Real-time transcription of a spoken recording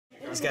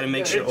Just gotta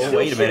make sure. Oh,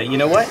 wait a minute. You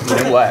know what? You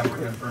know what?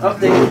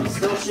 Update.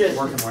 Still shit.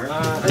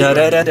 Da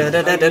da da da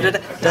da da da da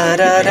da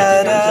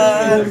da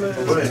da.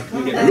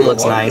 That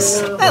looks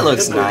nice. That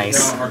looks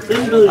nice.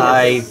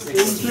 I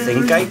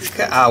think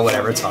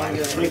whatever. It's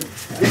fine.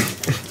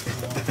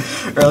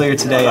 Earlier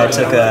today, I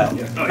took a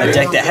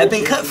deck that had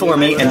been cut for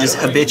me and just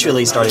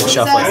habitually started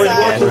shuffling it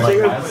again.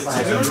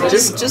 Like,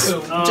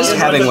 just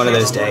having one of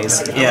those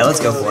days. Yeah, let's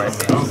go for it.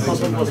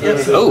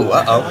 Oh,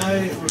 uh-oh.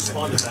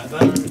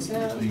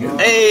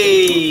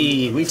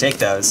 Hey, we take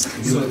those.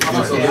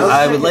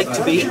 I would like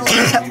to be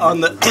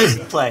on the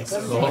play.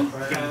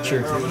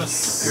 Sure.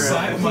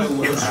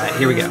 Alright,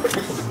 here we go.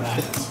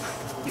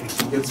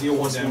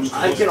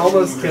 I can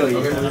almost kill you.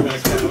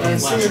 And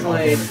Sear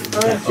Blade.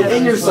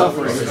 In your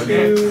suffering.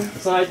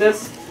 So like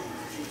this.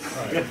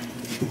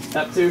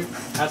 Step 2.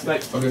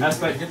 Aspect.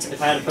 Aspect.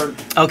 If I had a third.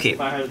 Okay. If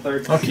I had a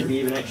third, it'd be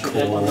even extra.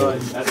 Cool.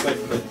 Aspect.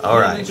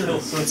 Alright.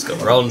 Let's go.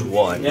 Round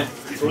 1. Yeah.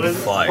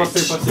 Fight.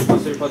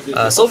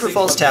 +2. Sulfur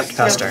Falls tapped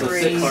past turn.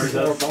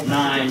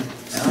 9.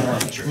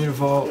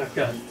 Beautiful.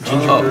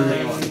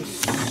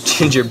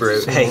 Ginger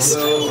Brew. Hey.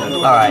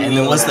 Alright, and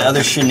then what's the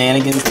other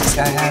shenanigans this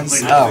guy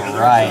has?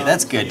 Alright,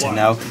 that's good to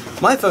know.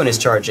 My phone is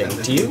charging.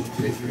 Do you?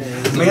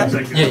 Yeah,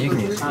 you can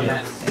use it.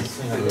 Yeah.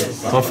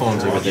 My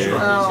phone's over there.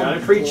 Got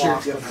a creature.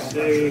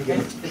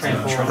 If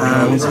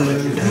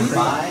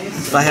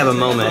I have a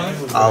moment,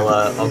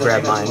 I'll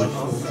grab mine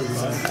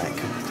back.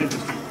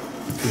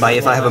 By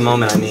if I have a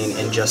moment, I mean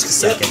in just a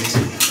second.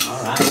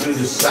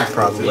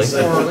 Probably.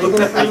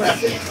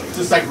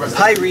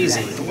 Hi,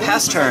 Reezy.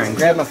 Pass turn.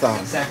 Grab my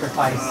phone.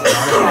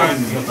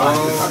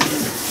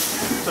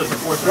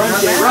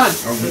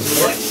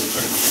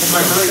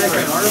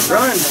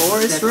 Run,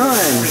 Forrest, run.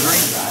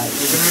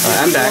 Alright,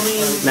 I'm back.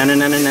 No.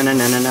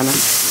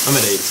 I'm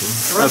at 18.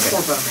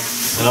 Okay.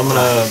 And I'm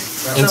gonna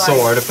Ensoul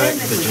artifact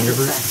the Ginger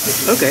Brew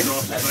Okay.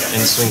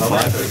 and swing 5.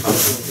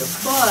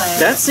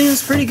 That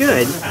seems pretty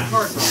good.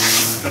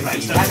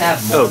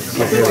 Oh,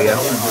 yeah, here we go.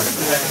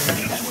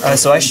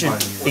 So I should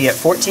be at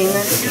 14 then?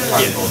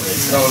 Yeah.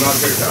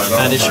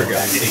 That is your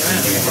guy.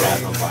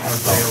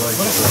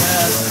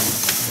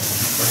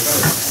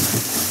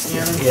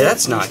 Yeah,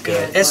 that's not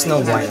good. It's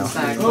no bueno.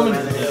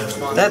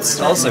 That's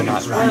also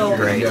not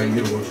great.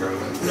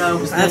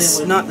 That's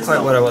not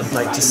quite what I would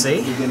like to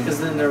see.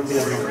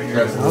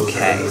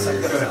 Okay.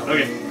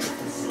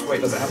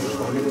 Wait, does it have to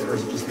respond to it, or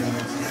is it just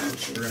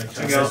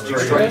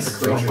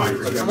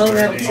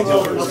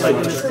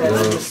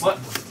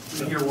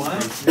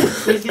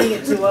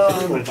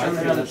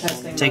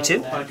Take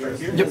 2?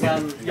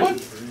 Yep.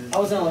 I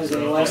was gonna lose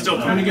anyway. Still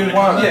pretty good.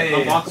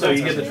 Yeah. So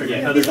you get the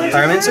trigger.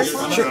 Pyromancer?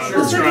 Sure.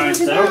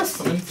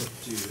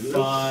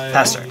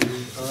 Pass turn.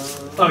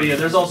 Oh yeah,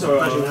 there's also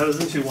a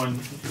 2/1.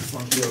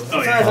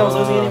 Oh yeah. I was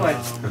losing anyway.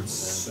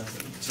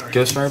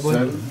 Ghost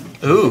Fireblade?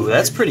 Ooh,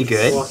 that's pretty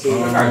good.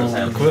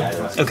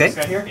 Okay.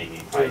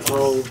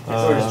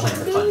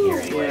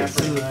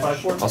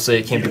 I'll say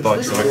it can't be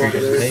blocked so my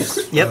creature's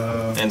haste. Yep.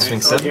 And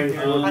swing 7.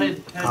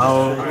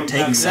 I'll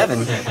take 7.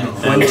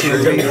 1, 2,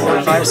 3,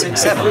 4, 5,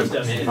 6, 7.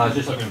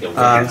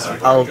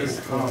 I'll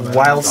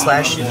wild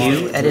slash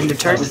you at end of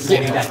turn.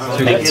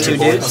 Make 2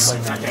 dudes.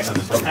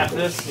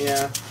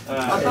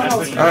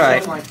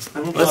 Alright.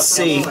 Let's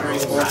see.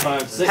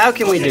 How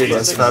can we do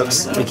this,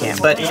 folks? We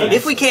can't. But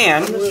if we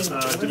can,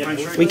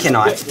 we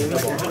cannot.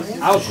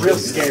 I was real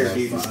scared,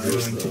 dude.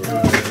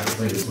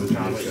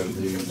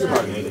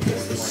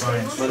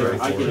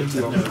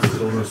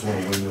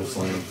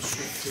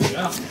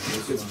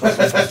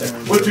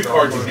 What 2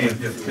 cards in hand?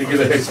 To get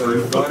a hex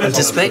through.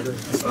 Anticipate?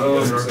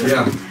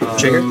 Yeah.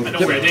 Trigger?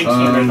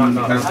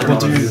 We'll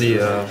do the,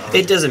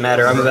 It doesn't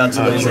matter. I'm about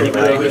to lose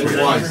anyway.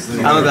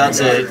 I'm about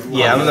to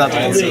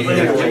concede.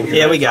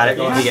 Yeah, we got it.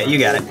 You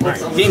got it.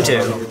 Game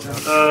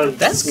 2.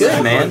 That's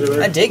good,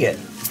 man. I dig it.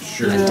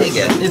 I dig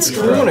it. it's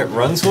cool when it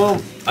runs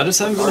well. I just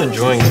haven't been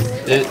enjoying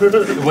it.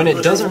 When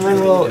it doesn't run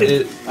well, it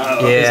is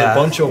a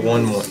bunch of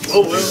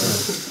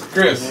 1/1s.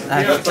 Chris.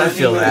 I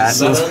feel that.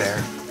 That's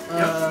fair. I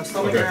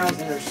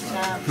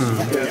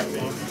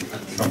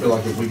feel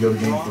like if we go to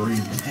game 3,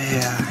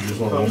 Yeah. you just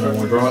want one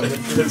more draw.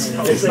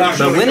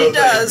 But when it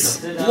does,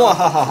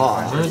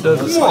 wahahaha. When it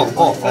does,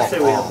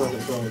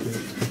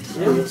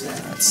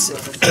 Let's see.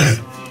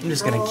 I'm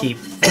just gonna keep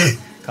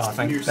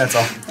coughing. That's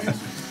all.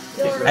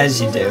 As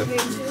you do.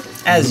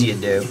 As you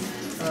do.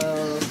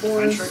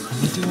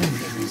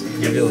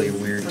 really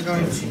weird. We're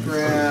going to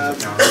grab.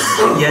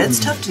 Yeah, it's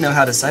tough to know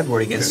how to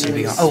sideboard against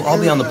you. Oh, I'll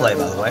be on the play,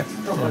 by the way.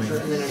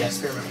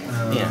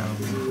 Yeah.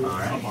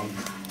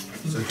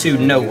 To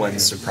no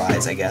one's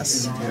surprise, I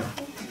guess.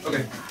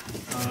 Okay.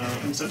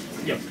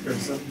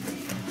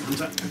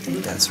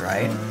 That's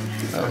right.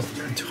 Oh,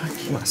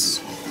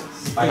 must.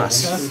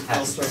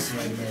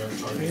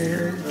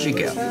 Where'd you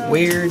go?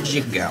 Where'd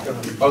you go?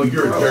 Oh,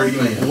 you're a dirty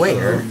man.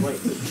 Where?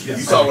 You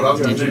saw what I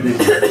was going to do.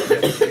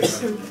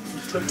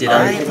 Did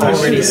I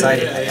already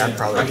cite it? I'm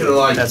probably.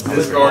 That's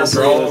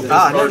probably.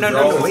 Ah,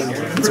 no, wait.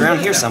 It's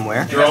around here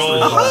somewhere.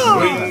 Aha!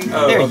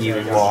 There you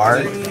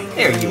are.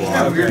 There you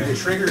are.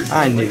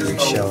 I knew you'd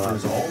show up.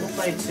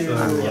 play 2.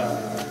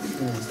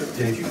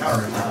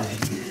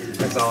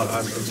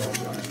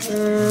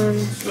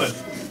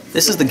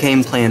 This is the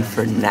game plan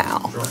for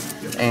now.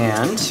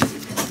 And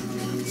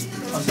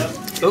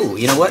oh,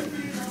 you know what?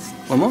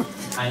 One more.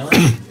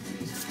 Island?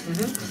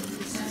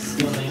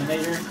 Steel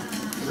Invader?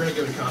 We're gonna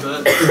go to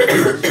combat.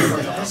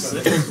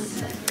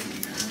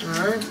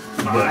 Alright.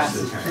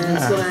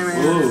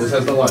 Ooh, this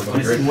has the light on,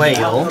 right?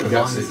 Whale. As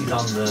long as he's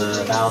on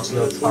the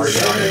battlefield,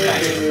 target on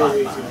attacking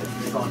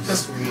 5/5.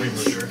 That's way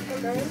sure.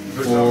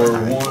 4,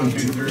 1, 2,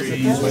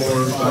 3,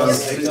 4, 5,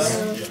 6.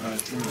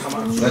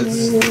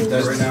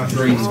 That's right now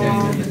 3, 10.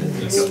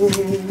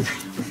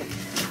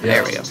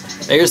 There we go.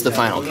 There's the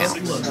final count.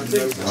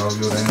 I'll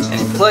go down.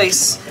 And in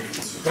place,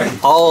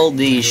 all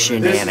these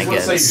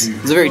shenanigans. It's a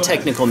very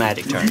technical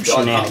Magic term.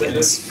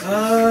 Shenanigans.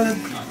 I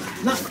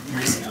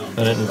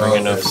didn't bring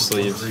enough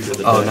sleeves for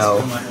the Oh deck.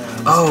 no.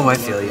 Oh, I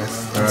feel you.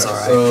 That's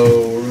alright.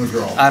 So we're gonna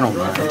draw. I don't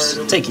mind.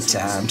 Take your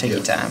time. Take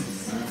your time.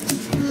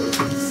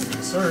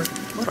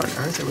 What on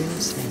earth are we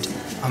listening to?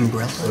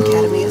 Umbrella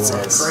Academy, it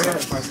says.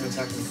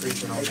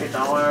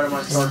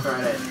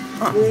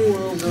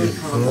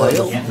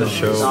 Whale? The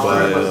show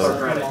by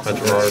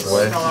Gerard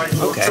Way.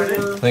 Okay. I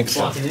think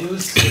so.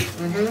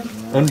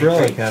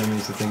 Umbrella Academy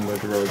is the thing by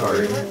Gerard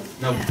Way.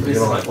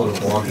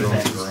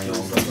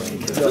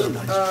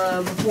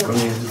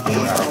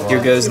 Here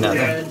goes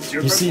nothing.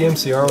 You see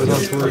MCR was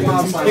on tour again?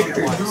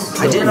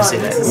 I didn't see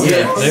that.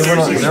 Yeah,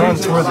 they're on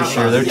tour this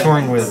year. They're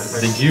touring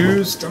with The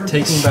Used,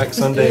 Taking Back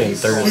Sunday, and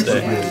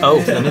Thursday. Oh.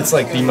 And it's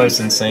like the most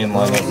insane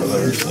lineup I've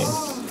ever seen.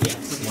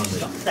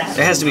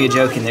 There has to be a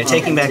joke in there.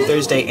 Taking back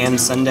Thursday and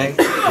Sunday?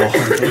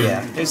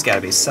 Yeah, there's got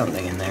to be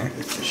something in there.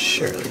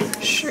 Surely.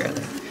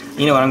 Surely.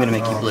 You know what? I'm going to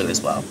make you blue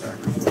as well.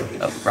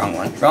 Oh, wrong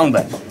one. Wrong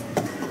button.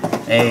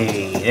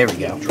 Hey, there we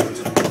go.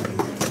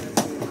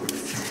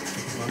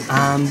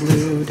 I'm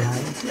blue.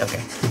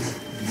 Okay.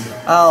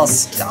 I'll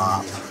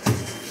stop.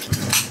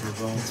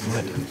 That's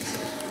my deck.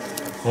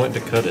 I went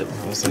to cut it.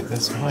 I was like,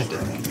 that's my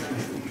deck.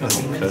 I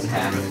can cut it.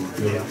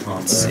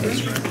 Let's see.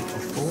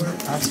 4,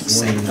 5, 6,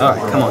 7.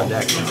 Alright, come on,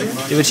 deck.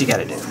 Do what you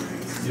gotta do.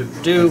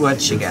 Do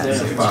what you gotta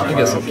do. I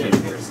guess I'll keep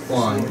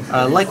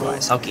it.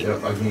 Likewise, I'll keep it.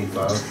 Yep, I need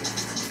 5.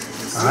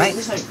 Alright.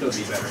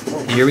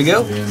 Here we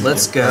go.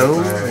 Let's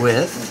go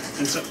with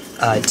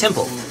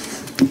Temple.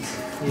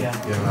 Yeah.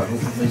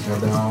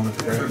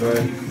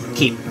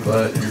 Keep.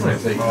 But you're gonna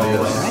take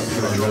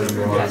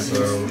this,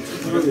 so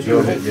go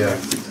ahead, yeah.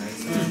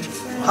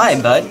 Hi,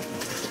 bud.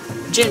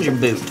 Ginger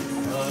boot.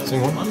 Sing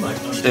one?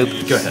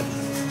 Boop. Go ahead.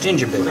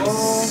 Ginger boot. Yeah,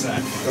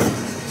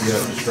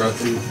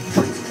 destructive.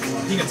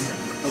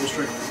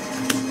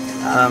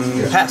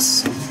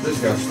 Pass. This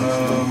guy.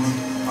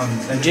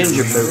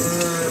 Ginger boot.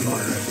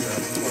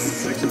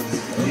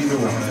 Either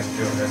one.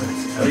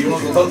 Oh, you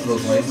want both of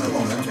those lanes? Come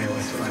on now.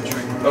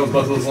 Oh,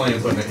 both of those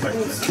lanes, wouldn't it?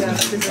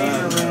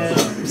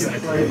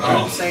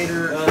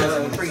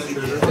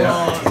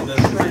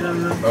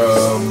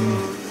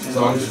 So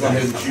I'm just going to go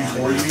ahead and choose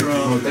for you. You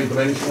want to take the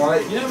Vanishing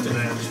Light? Yeah.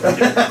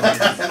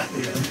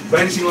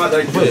 Vanishing Light,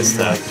 they What is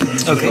that?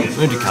 Okay. Let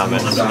me do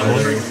comment.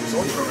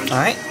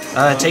 Alright.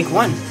 Take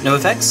 1. No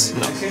effects?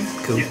 No.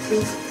 Cool.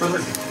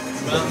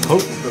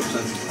 Hope.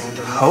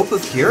 Hope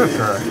of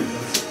Girapur.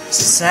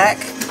 Sack.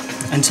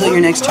 Until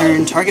your next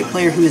turn, target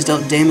player who is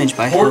dealt damage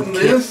by Hope Porting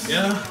this?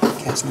 Yeah.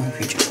 cast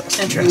non-creature spells.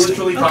 You Interesting.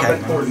 literally caught that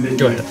Okay. Porting, didn't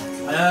Go you?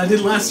 ahead. I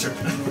did last turn.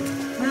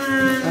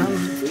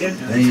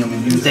 Damn,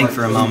 and you Think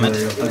for a moment.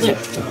 Yeah.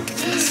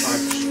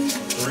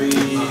 3,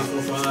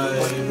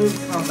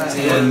 4, 5,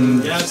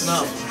 10. Yeah, it's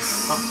enough.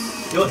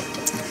 Good.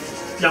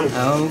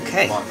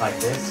 Okay.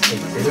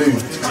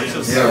 Dude.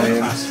 Yeah,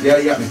 man. Yeah,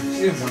 you got me.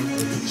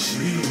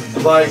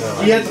 Like,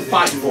 he had to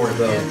fight for it,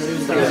 though.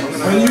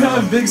 When you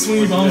have big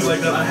swingy bombs like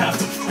that, I have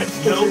to fight.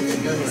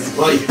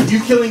 Like, you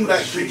killing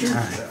that creature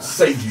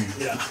saved you.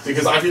 Yeah.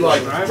 Because I'd be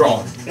like,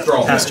 draw.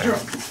 Pass turn.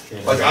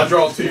 Like, I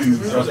draw 2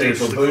 right there,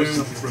 so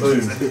boom,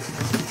 boom.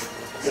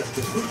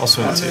 I'll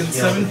swing And two. then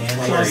 7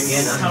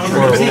 plus however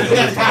Or- many.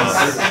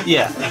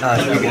 Yeah.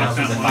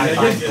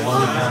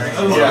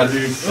 Yeah,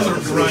 dude. Those are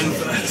grind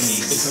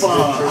fest.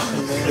 Like,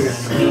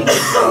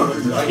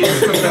 it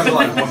just comes down to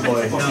like one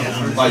play.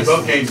 Like,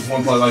 both games is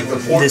one play. Like, the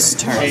fourth This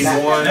turn.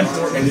 game 1, and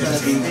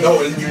no,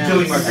 and you're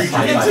killing my creature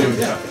game 2.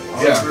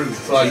 Yeah,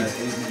 so like,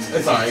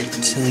 it's alright.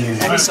 Until your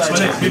next But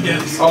turn. good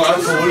game. Oh,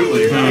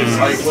 absolutely.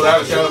 Like,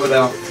 without a shadow of a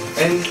doubt.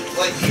 And,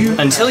 like, you...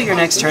 Until your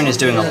next turn is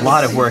doing a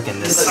lot of work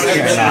in this turn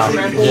now.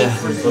 Yeah.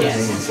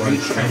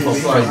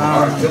 It's like,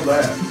 alright, kill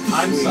that.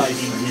 I'm sighting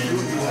him.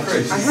 I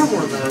have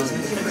one of those.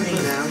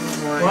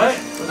 What?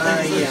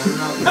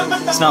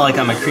 Yeah. It's not like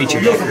I'm a creature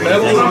deck or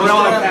Metal, anything. come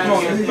on,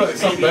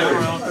 something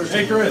better.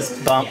 Hey, Chris.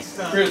 Bump.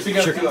 Chris, you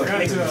got Sure. two of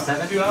them.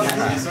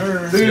 Yes,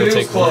 sir. Dude, it was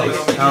take close.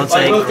 I'll Like,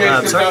 take, both games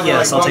came sorry, down to,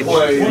 yes, like, I'll one take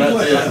play, and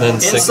that's it. Then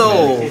 6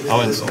 Ensoul. mana.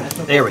 I'll Ensoul.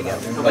 There we go.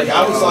 Like, I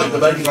was like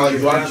debating, like,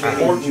 do I just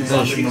report you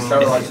something and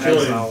start like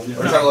killing,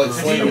 or try to like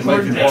swing and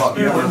make you block?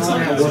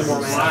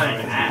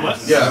 What?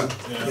 Yeah.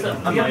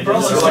 like,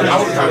 I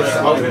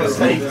was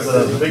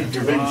gonna take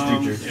your big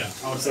creature.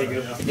 I would say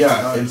good.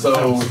 Yeah, and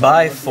so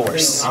By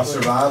force. I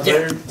survived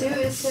there,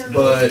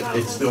 but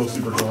it's still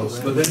super close.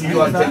 But then you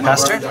like take my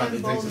Master? Brown Giant,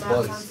 it takes its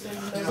place.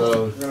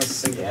 So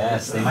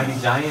Yes, they might be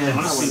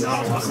giants.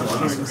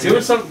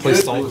 Doing something Play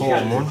good. Stone Cold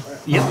on one.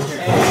 Yep.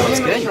 That's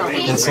good.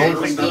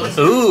 Ensoul.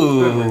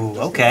 Ooh,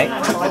 okay.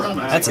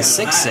 That's a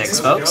 6/6,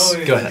 folks.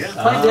 Go ahead.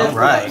 All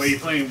right. Wait, you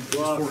playing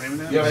 4 mana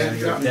now? yeah,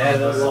 man,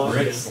 yeah.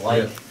 Rick's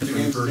like.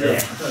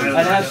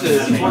 I'd have to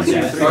 1, 2,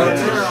 3. I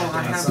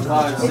have to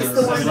buy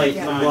 6. Like,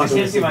 I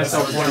can't see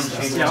myself wanting to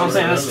change. Yeah, I'm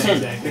saying that's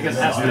 10 because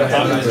that's what I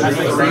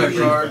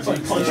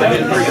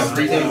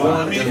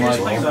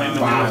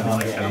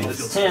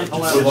it's 10,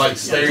 11. With like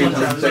staring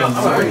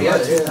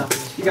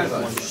You got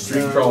one.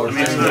 street crawlers.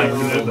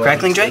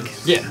 Crackling Drake?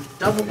 Yeah.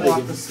 Double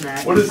block the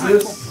snack. What is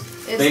this?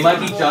 They might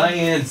be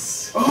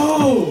giants.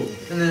 Oh!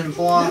 And then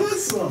block.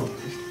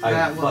 I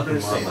That one fucking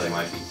for love six. they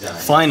might be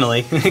giants.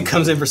 Finally, it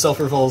comes in for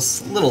Sulfur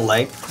Falls. A little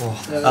late.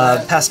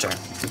 Pass turn.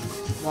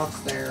 Blocks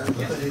there.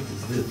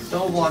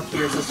 Double block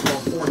here is just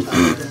 4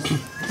 times.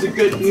 It's a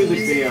good music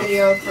video.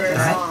 Video for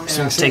a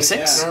song. Take 6.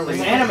 It's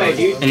anime,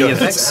 dude. Any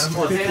effects?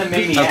 Well, it's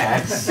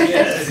Animaniacs.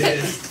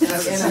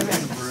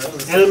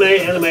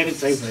 Animated,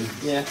 same thing.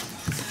 Yeah.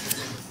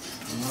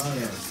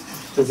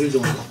 So who's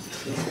doing it?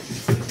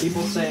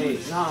 People say,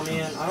 nah,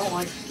 man, I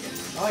like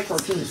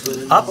cartoons, but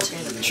Up. fuck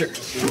anime. Sure.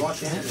 You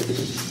watch anime.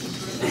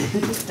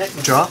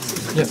 Draw.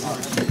 Yep.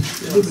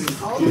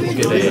 We'll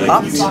get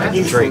Up. a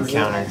Drake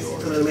counter.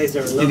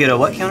 You get a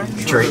what counter?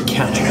 Drake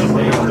counter.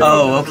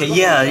 Oh, okay.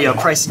 Yeah,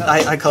 price.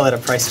 I call it a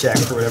price check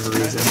for whatever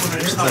reason.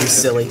 I'm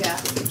silly.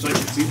 That's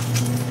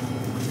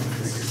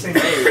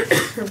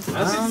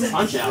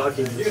Punch Out. I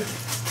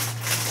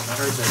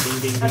heard that ding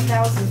ding ding.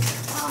 1,000.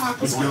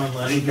 He's going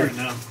I didn't hear it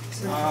now.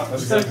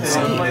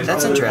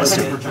 That's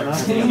interesting.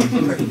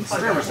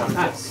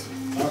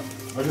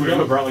 Where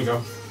did Bradley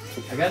go?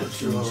 I got it.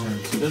 Just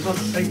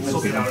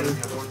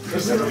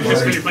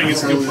when you're playing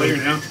against a good player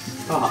now.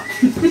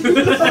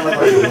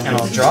 And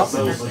I'll drop.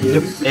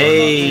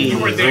 Hey, You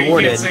weren't there, you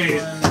rewarded. can't say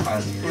it.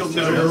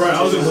 You're right, I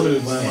was in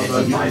limited.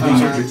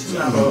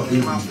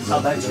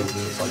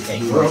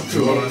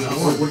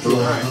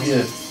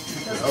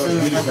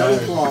 Double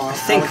block. I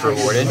think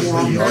rewarded. And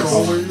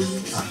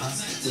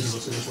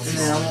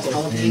then I want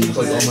And you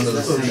play Omen of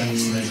the Sea,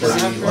 play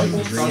like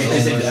Dream,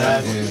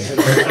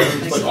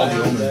 like all the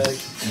Omens.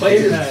 Play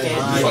Leyline.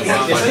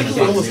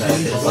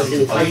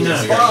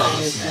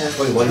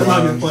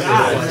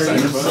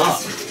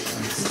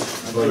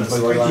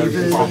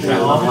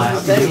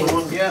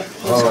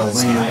 Oh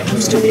man.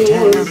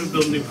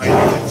 Build new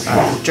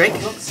pioneer. Drake?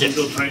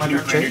 Build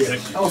pioneer deck.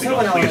 I was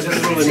hoping I would have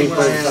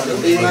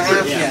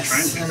 8.5,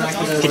 yes. And I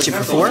could Hit you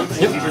for 4.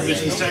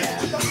 Visions deck.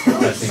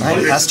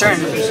 Alright, pass turn.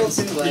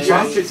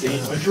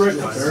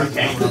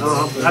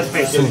 That's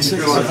basic.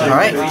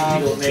 Alright,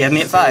 you have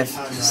me at 5.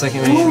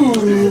 Second main.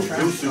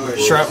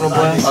 Shrapnel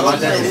Blast.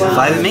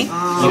 5 at me?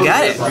 You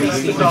got it.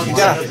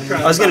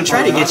 I was gonna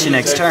try to get you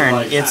next turn.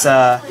 It's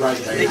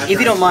if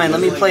you don't mind, let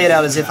me play it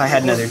out as if I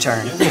had another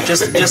turn,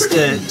 just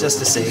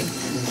to see.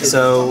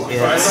 So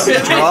it's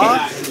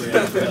draw.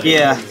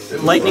 Yeah,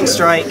 lightning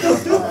strike,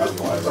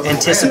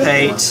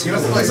 anticipate,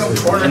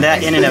 and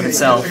that in and of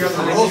itself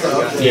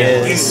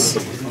is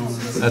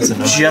That's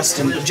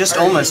enough. just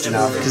almost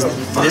enough, because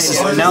this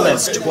is now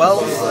that's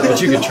 12.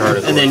 But you could chart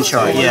it. And then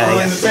chart,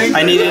 yeah.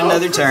 I needed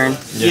another turn.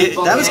 Yeah,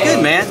 that was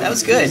good, man. That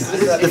was good.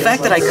 The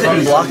fact that I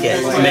couldn't block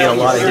it made a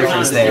lot of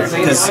difference there,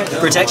 because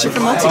protection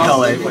from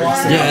multicolored.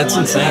 Yeah, it's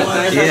insane.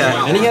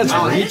 Yeah. And he has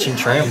reach and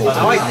trample.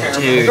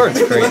 Dude.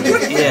 It's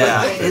crazy.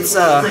 Yeah,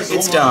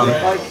 it's dumb.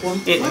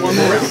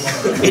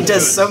 It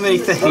does so many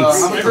things.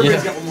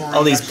 Yeah.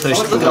 All these push.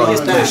 Look at all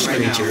these push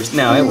creatures.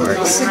 No, it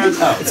works.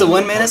 It's a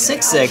 1 mana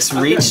 6/6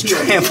 reach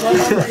trample.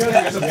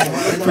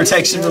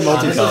 Protection from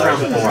multicolor.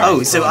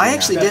 Oh, so I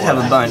actually did have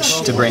a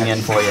bunch to bring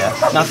in for you.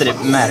 Not that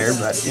it mattered,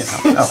 but you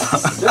know.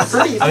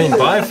 Oh. I mean,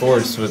 by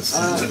force was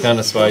kind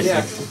of spicy.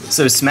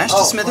 So smash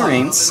to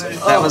Smithereens.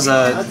 That was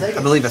I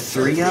believe a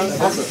 3-up.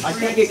 I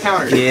can't get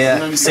countered.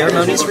 Yeah,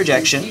 Ceremonious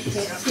Rejection.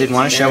 Didn't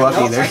want to show up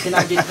either. I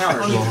cannot get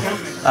countered.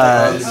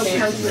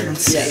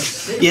 Let's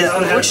see. Yeah,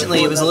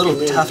 unfortunately, it was a little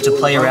tough to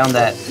play around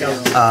that.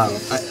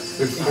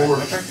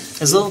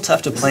 It was a little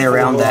tough to play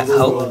around that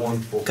hope,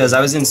 because I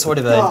was in sort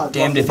of a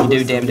damned if you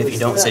do, damned if you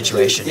don't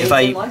situation. If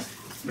I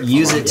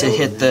use it to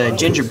hit the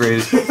Ginger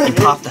Brute, you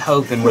pop the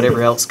hope and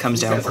whatever else comes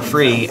down for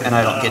free, and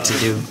I don't get to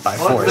do by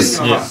force.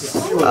 Yeah.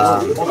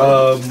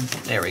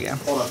 There we go.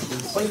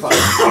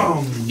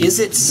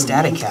 Izzet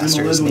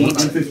Staticaster is neat.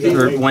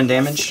 For 1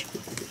 damage.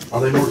 Are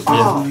they more?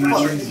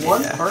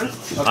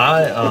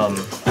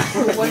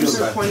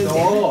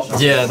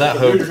 Yeah, that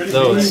hope,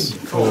 that was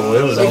cool.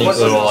 It was a neat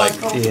little, like,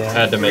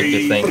 had to make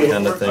you think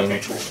kind of thing.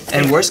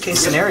 And worst case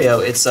scenario,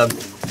 it's a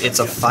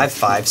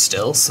 5/5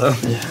 still, so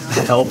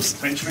that helps.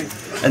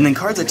 And then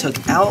cards I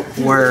took out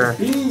were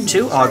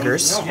 2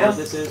 Augurs,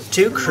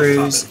 2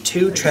 Crews,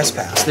 2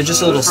 Trespass. They're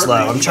just a little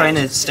slow. I'm trying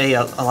to stay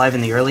alive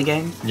in the early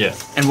game. Yeah.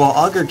 And while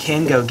Augur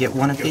can go get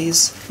one of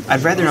these,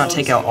 I'd rather not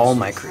take out all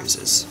my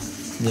Cruises.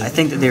 I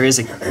think that there is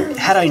a...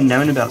 Had I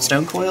known about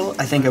Stone Coil,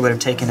 I think I would have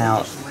taken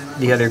out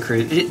the other crew.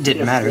 It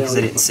didn't matter because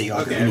I didn't see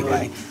Augur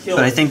anyway.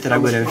 But I think that I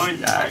would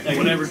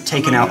have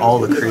taken out all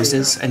the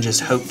Cruises and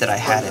just hoped that I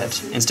had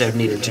it instead of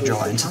needing to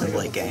draw into the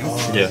late game.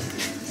 Yeah.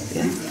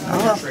 Yeah. Oh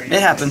well,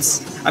 it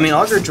happens. I mean,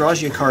 Augur draws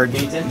you a card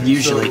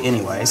usually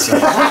anyway, so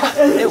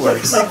it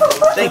works.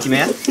 Thank you,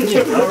 man.